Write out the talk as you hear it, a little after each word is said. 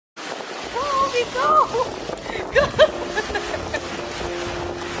Dudley, go! Go!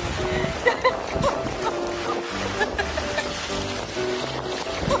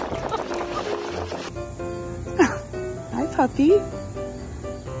 Hi, puppy.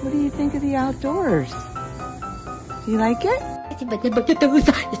 What do you think of the outdoors? Do you like it?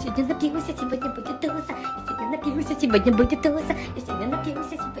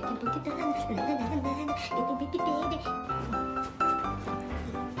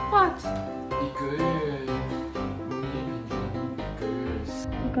 What? Good.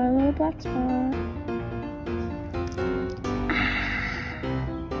 Got a little black spot.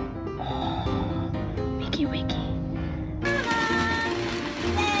 Oh, wiggy wiggy.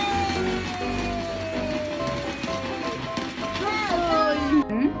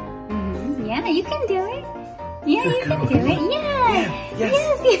 Yeah, you can do it. Yeah, you can do it. Yeah.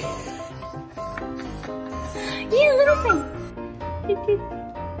 Yes. Yes. Yeah, little thing.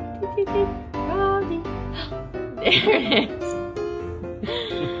 There it is.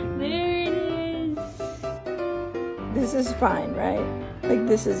 There it is. This is fine, right? Like,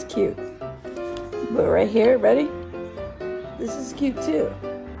 this is cute. But right here, ready? This is cute too.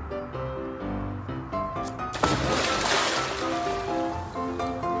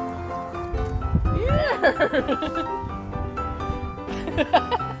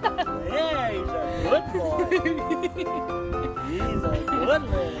 Yeah, he's a good boy. He's a good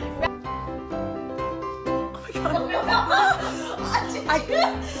man.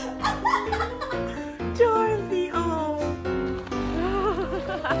 Dorothy, oh.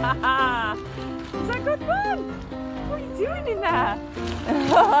 Is that good fun? What are you doing in that?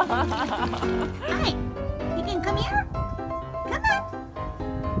 Hi. You can come here. Come on.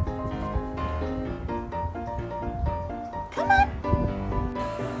 Come on.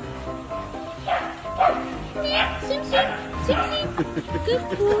 Sim, sim. Sim, sim. Good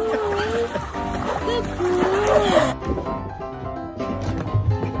boy. Good boy.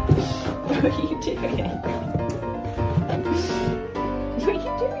 What are you doing? What are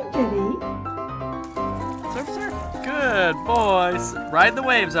you doing, Teddy? Surf, surf. Good boys. Ride the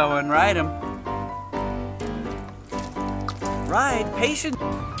waves, Owen. Ride them. Ride. Patient.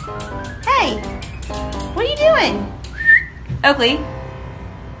 Hey. What are you doing? Oakley.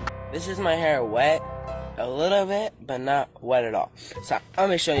 This is my hair wet a little bit, but not wet at all. So I'm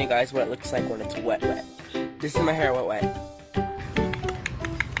gonna show you guys what it looks like when it's wet. This is my hair wet.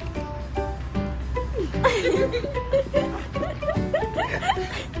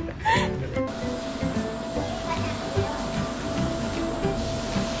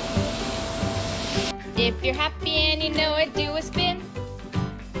 If you're happy and you know it, do a spin.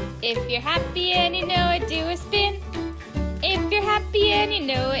 If you're happy and you know it, do a spin. If you're happy and you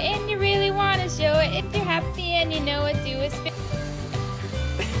know it and you really want to show it, if you're happy and you know it, do a spin.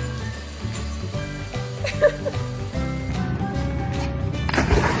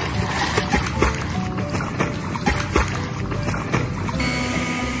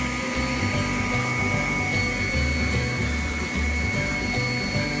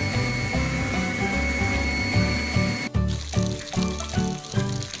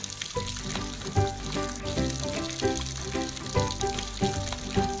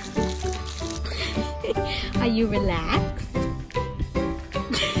 Are you relaxed?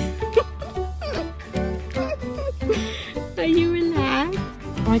 Are you relaxed?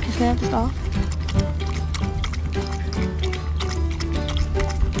 Want to snap this off?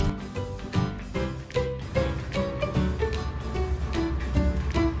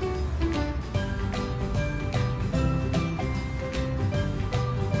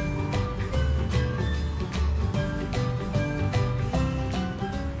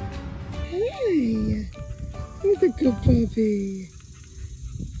 Hey, he's a good puppy.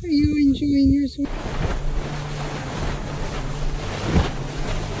 Are you enjoying your swim?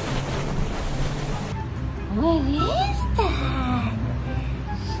 What is that?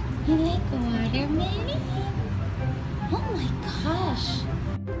 You like watermelon? Oh my gosh.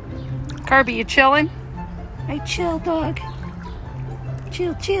 Kirby, you chilling? Hey, chill, dog.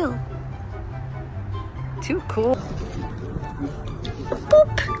 Chill, chill. Too cool.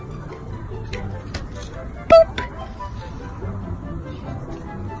 Boop. Boop. Boop.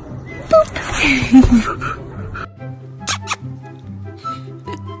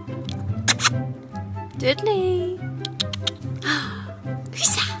 Dudley.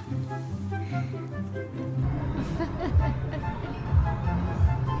 Lisa.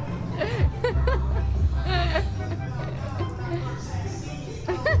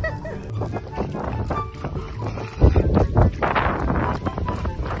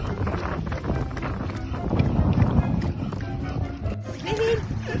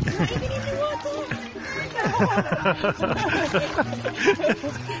 I need in the water. Come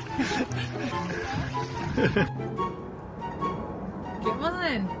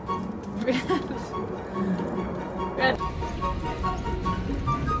on.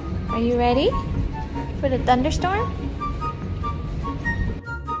 Are you ready for the thunderstorm?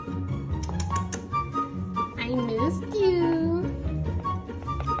 I missed you.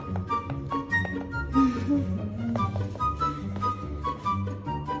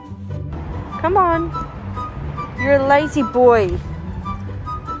 Come on. You're a lazy boy.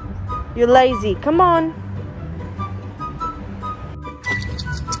 You're lazy. Come on.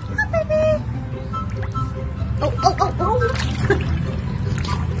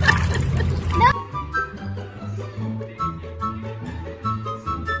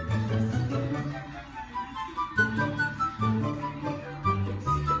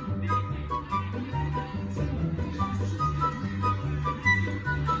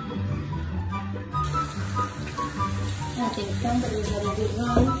 I think somebody had a good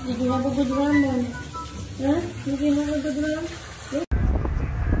run. Did you have a good run, Mom? Huh? Did you have a good run?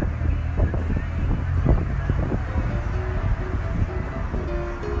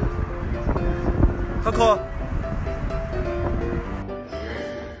 Coco.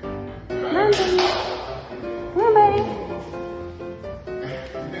 Come on, baby. Come on, baby.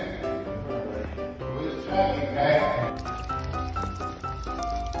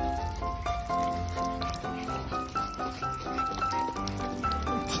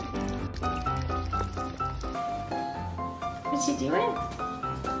 What's she doing?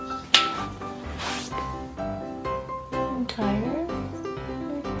 I'm tired.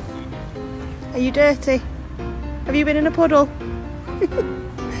 Are you dirty? Have you been in a puddle?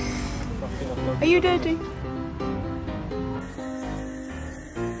 Are you dirty?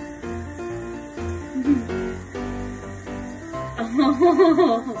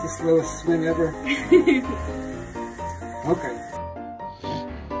 It's the slowest swim ever. Okay.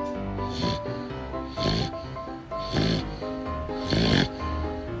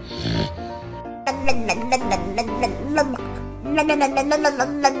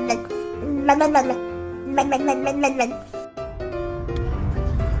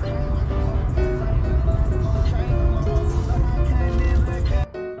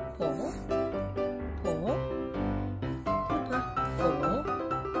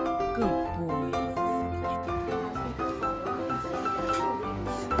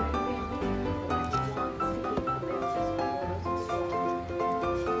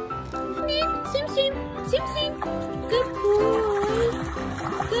 Sim, sim, sim, sim. Good boy.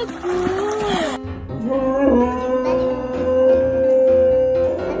 Good boy. Come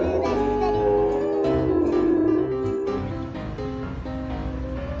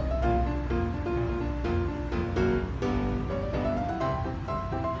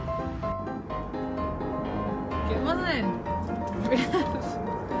on.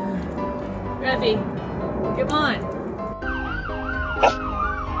 Ready. Come on.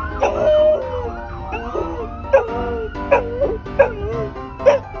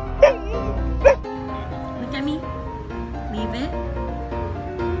 Look at me. Leave it.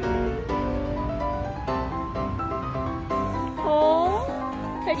 Oh,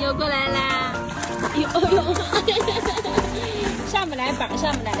 游过来啦！游泳，上不来，绑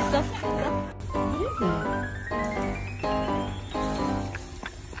上不来，走走。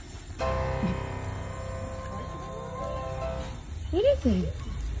What is it?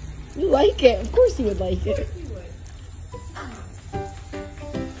 You like it. Of course you would like it.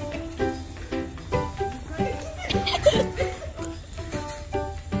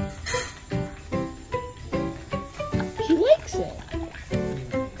 She likes it.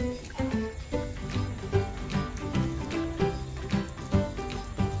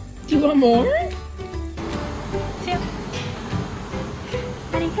 Do you want more?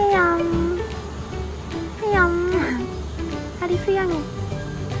 다리 수영. 수영. 다리 수영해.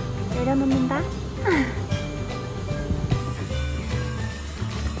 내려놓는다.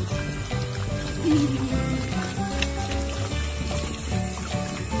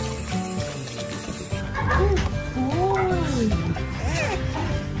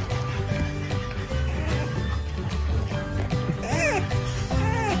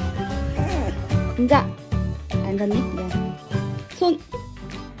 앉아. 앉았니? 네. 손.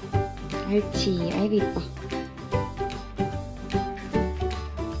 옳지. 아이고 이뻐.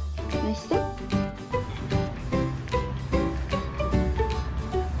 맛있어?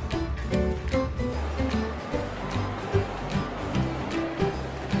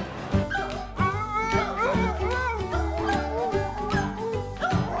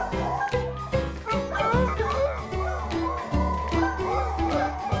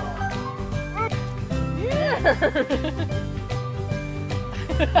 Yeah,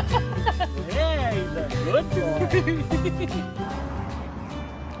 he's a good boy.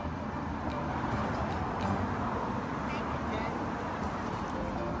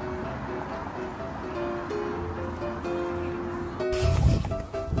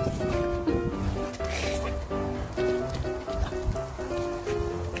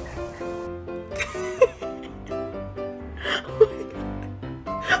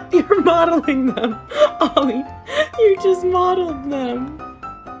 You're modeling them, Ollie. You just modeled them.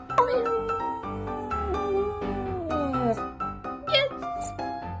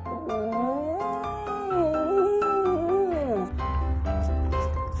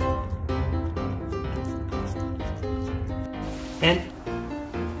 Hand.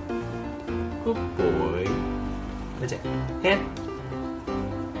 Good boy. That's it. Hand.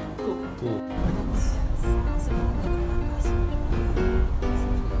 Good boy.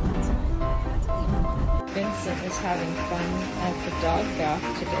 Vincent is having fun at the dog bath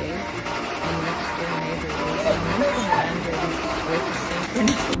today, and next door neighbor is in Newfoundland with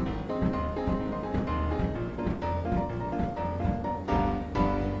synchronous.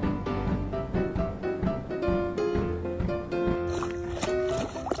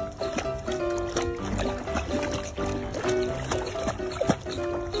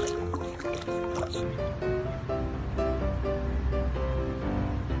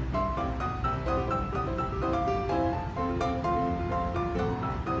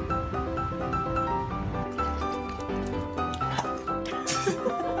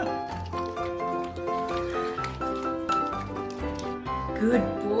 Good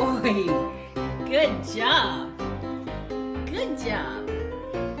boy. Good job. Good job.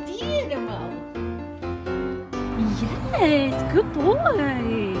 Beautiful. Yes, good boy.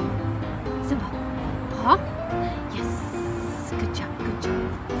 Simba, paw. Yes, good job, good job.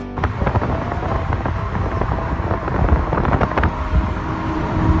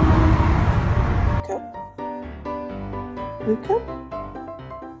 Wake up.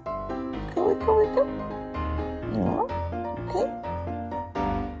 Wake up. Yeah. Okay.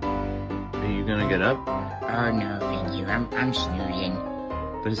 Are you gonna get up? Oh no, thank you. I'm snoozing.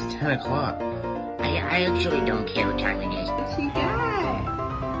 But it's 10 o'clock. I actually don't care what time it is. What you got?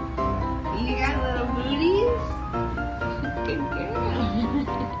 You got little booties? Good girl.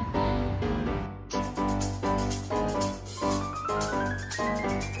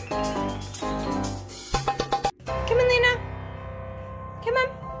 Come on, Lena. Come on.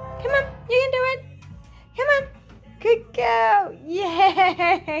 Come on. You can do it. Come on. Good girl.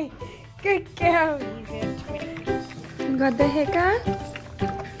 Yay. Good girl. He's a twin. You got the hiccups?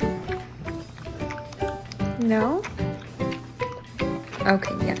 No?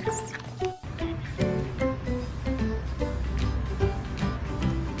 Okay, yes.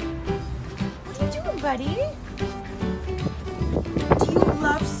 What are you doing, buddy? Do you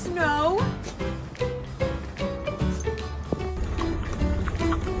love snow?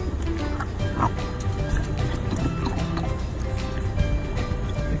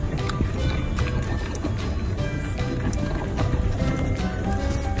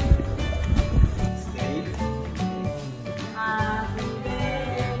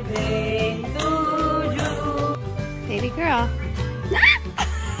 Baby girl.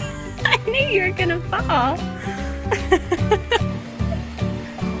 I knew you were gonna fall.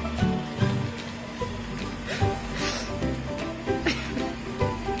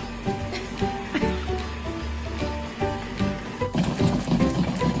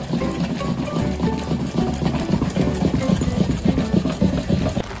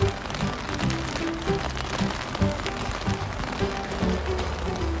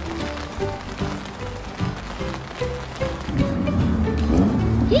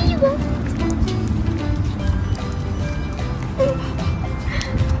 Here you go.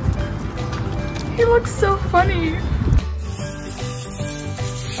 He looks so funny.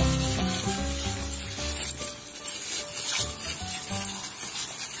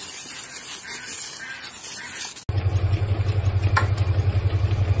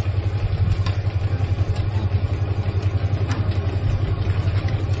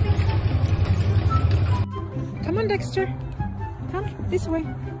 Come on, Dexter. Come this way.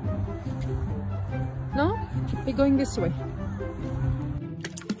 No? We're going this way.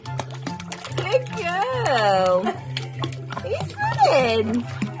 Good girl. He's good.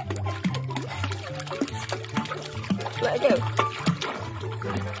 Let go.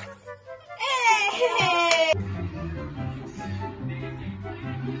 Hey!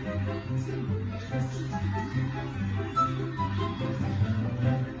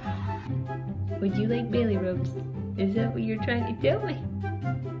 Would you like belly rubs? Is that what you're trying to tell me?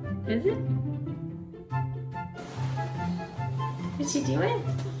 Is it? What's he doing?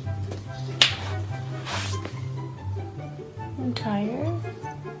 I'm tired.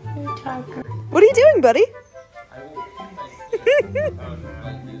 You're tired. What are you doing, buddy?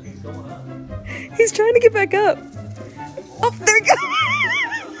 He's trying to get back up. Oh, there we go.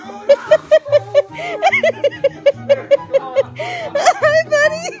 Hi,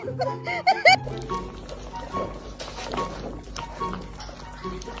 buddy.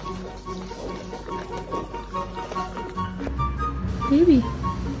 Baby.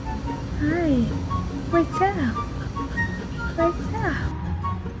 Hi. What's up? What's up?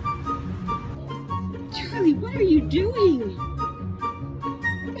 Charlie, what are you doing?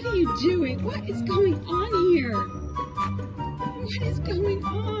 What are you doing? What is going on here? What is going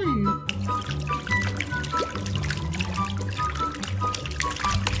on?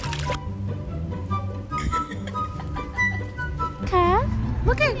 Huh?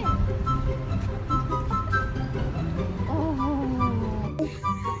 Look at it.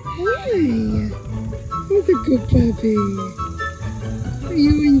 Hi. Who's a good puppy? Are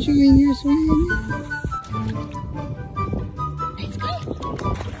you enjoying your swim? Let's go.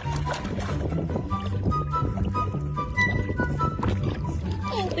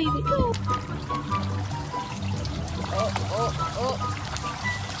 Oh, baby, go.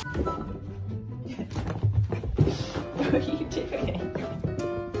 What are you doing?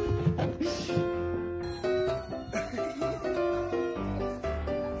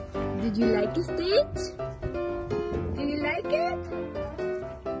 Did you like the stage? Do you like it?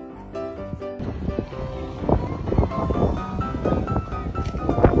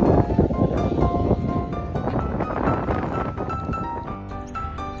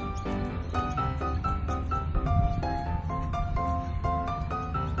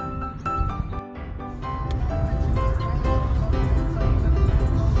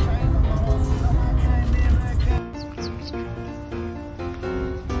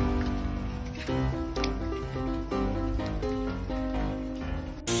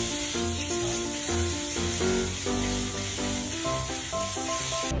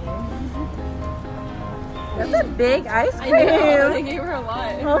 That's a big ice cream. I know, they gave her a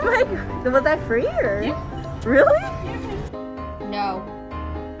lot. Oh my god. Was that free or? Yeah. Really? No.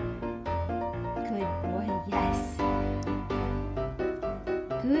 Good boy, yes.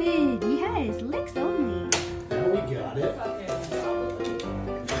 Good, yes, licks only. Now we got it.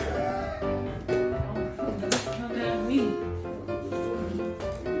 Come at me.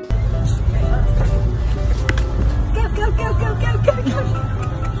 Go, go, go, go, go, go, go.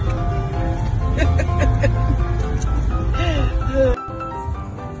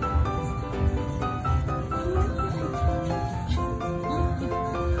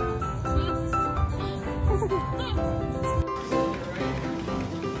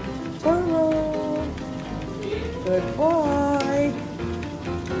 Good boy.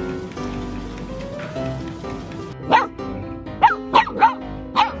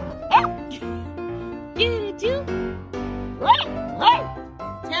 You do?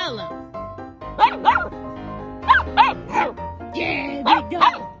 Tell him. Yeah, big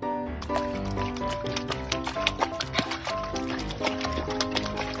dog.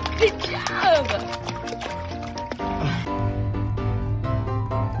 Good job!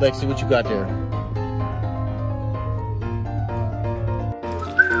 Lexi, what you got there?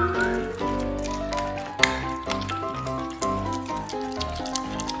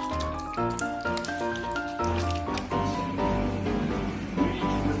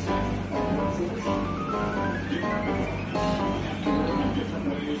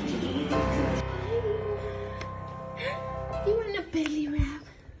 You want a belly wrap?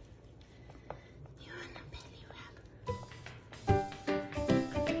 You want a belly wrap?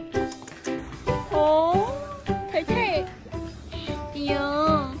 Oh, okay.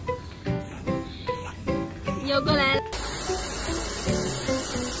 Yo, yo, go lên.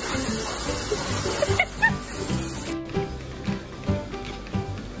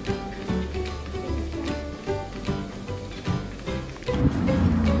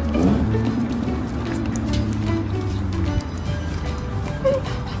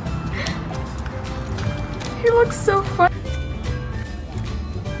 He looks so fun.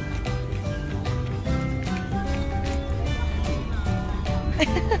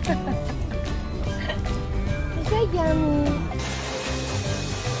 Is that yummy?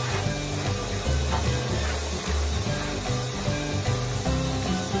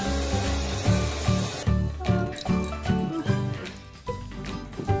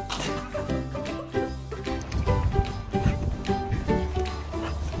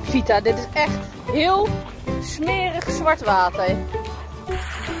 Vita, dit is echt heel smerig zwart water.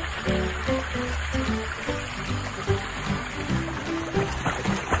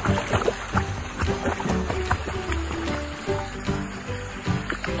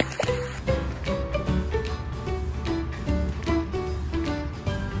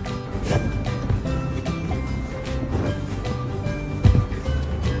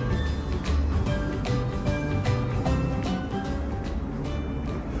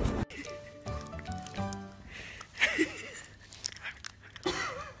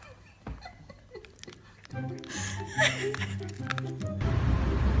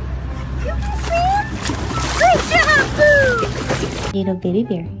 Little baby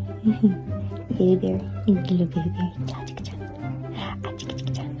bear. Baby bear. Little baby bear. Cha cha cha. Ah, cha cha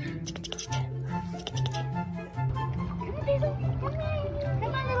cha. Cha cha cha. Come on, Basil.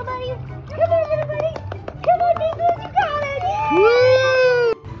 Come on, little buddy. Come on, little buddy. Come on, Basil. You got it.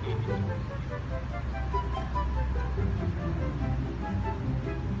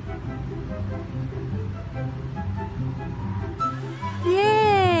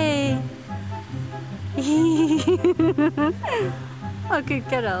 Yay! Oh, good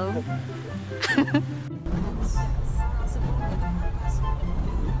kiddo.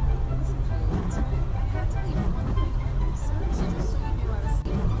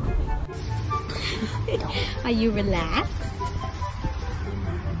 Are you relaxed?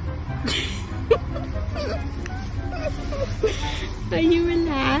 Are you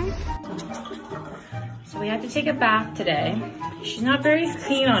relaxed? So we have to take a bath today. She's not very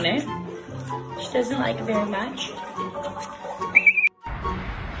keen on it. She doesn't like it very much.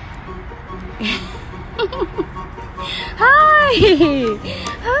 Hi!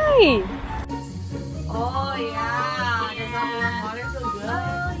 Hi! Oh yeah! Does that warm water feel good? Oh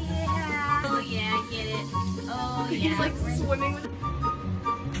yeah! Oh yeah, I get it. Oh yeah. He's like swimming with.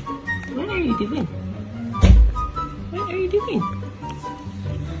 What are you doing? What are you doing?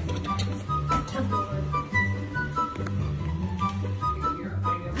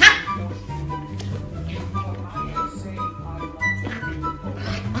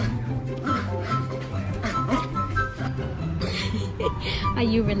 Are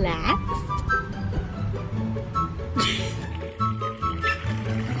you relaxed?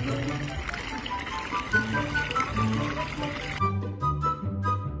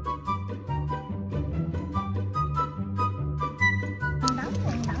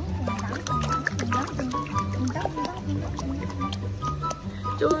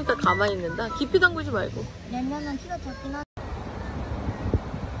 조금 이따 가만히 있는다. 깊이 담그지 말고. 내년은 키가 작긴 하.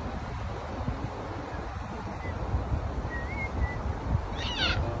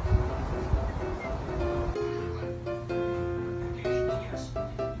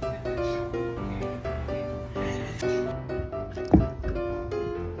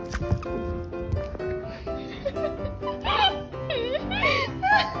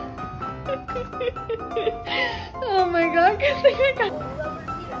 Oh my god,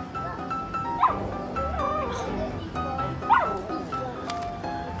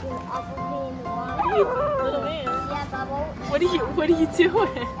 Little man. What are you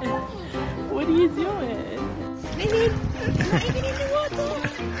doing? What are you doing?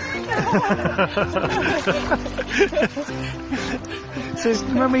 Says,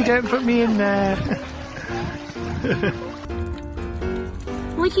 Mummy, don't put me in there.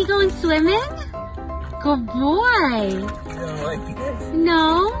 Was you going swimming? Good boy.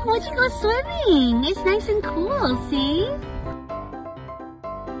 No, why'd you go swimming? It's nice and cool, see?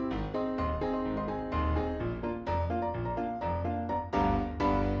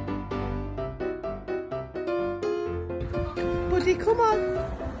 Woody, come on.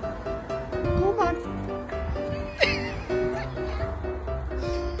 Come on.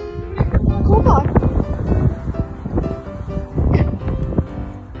 Come on.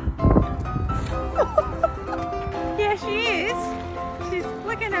 Yeah, she is. She's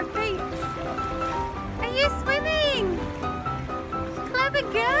flicking her feet. Are you swimming? Clever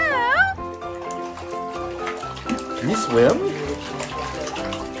girl. Can you swim?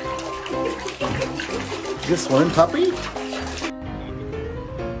 You swim, puppy?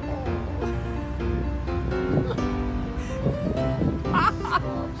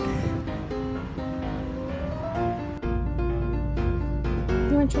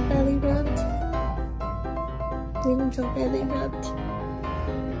 You want your belly rubbed? You want your belly rubbed?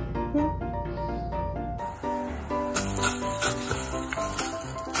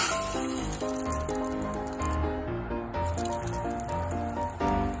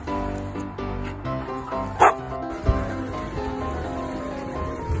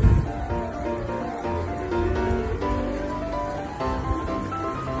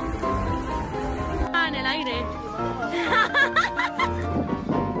 En el aire.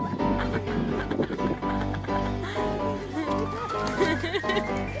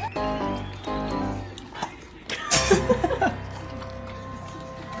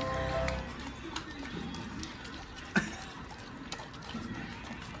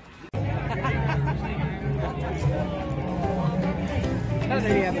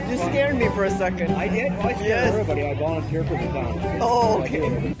 It just scared me for a second. I did? Oh, I scared everybody. I volunteered for the town. Oh,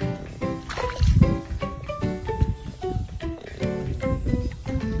 okay.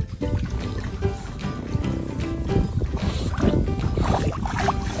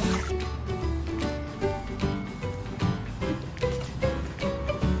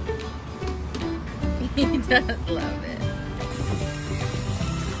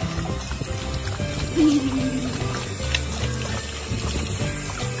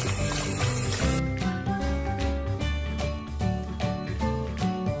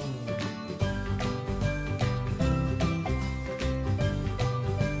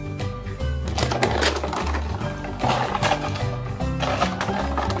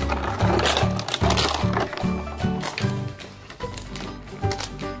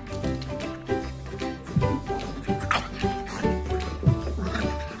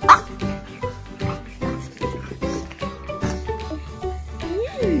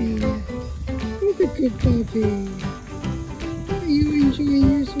 Good puppy. Are you enjoying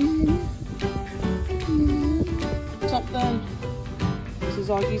your swim? Yeah. Something. This is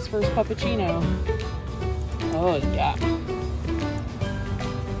Augie's first puppuccino. Oh yeah.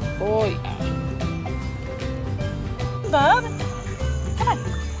 Oh yeah. Bub, come on.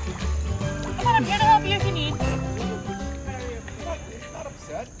 Come on, I'm here to help you if you need. Not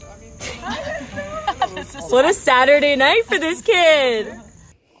upset. I mean, What a Saturday night for this kid.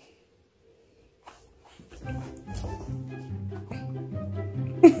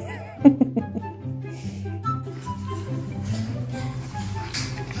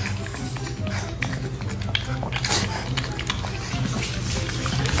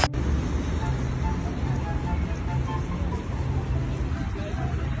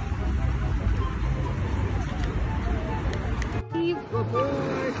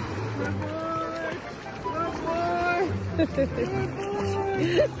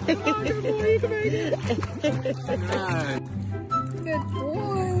 Good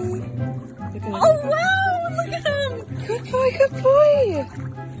boy. Oh wow, look at him. Good boy, good boy.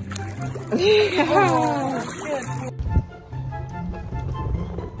 Yeah.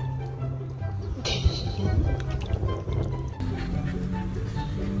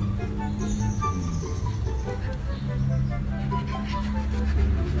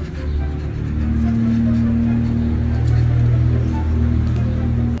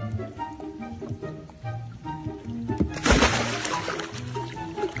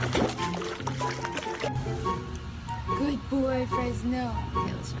 Good boy, Fresno.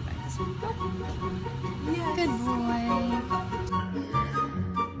 Okay, let's try back this one. Oh. Yes. Good boy.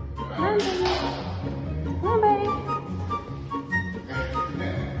 Come on, baby. Come on, baby.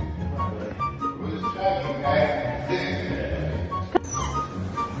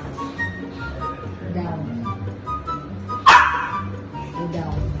 Down. Go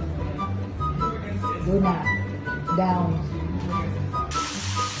down. Go now. Down.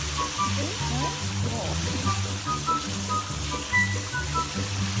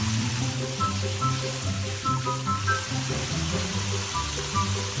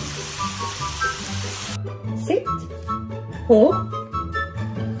 Sit. Hold.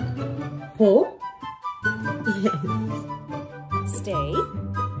 Hold. Yes. Stay.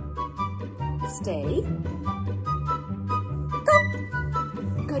 Stay. Go.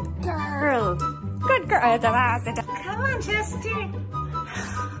 Good girl. Good girl. Come on, Chester.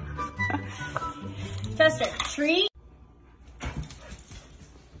 Chester, treat.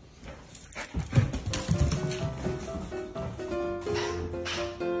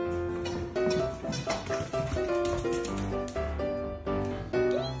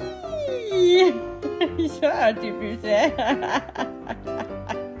 Ja, typisch hè.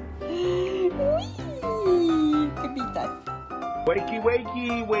 Wakey,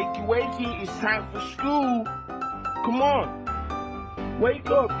 wakey, wakey, wakey, it's time for school. Come on. Wake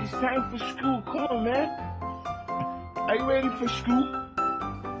up, it's time for school. Come on, man. Are you ready for school?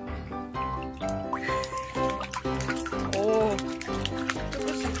 Oh.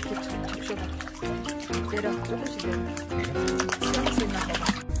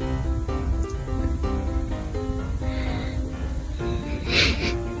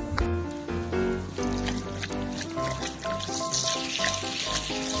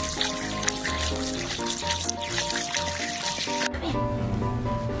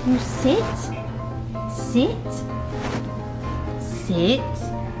 You sit. Sit. Sit.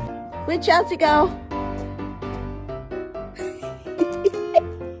 Where'd Chelsea go?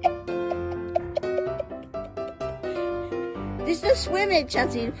 There's no swimming,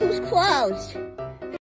 Chelsea. The pool's closed.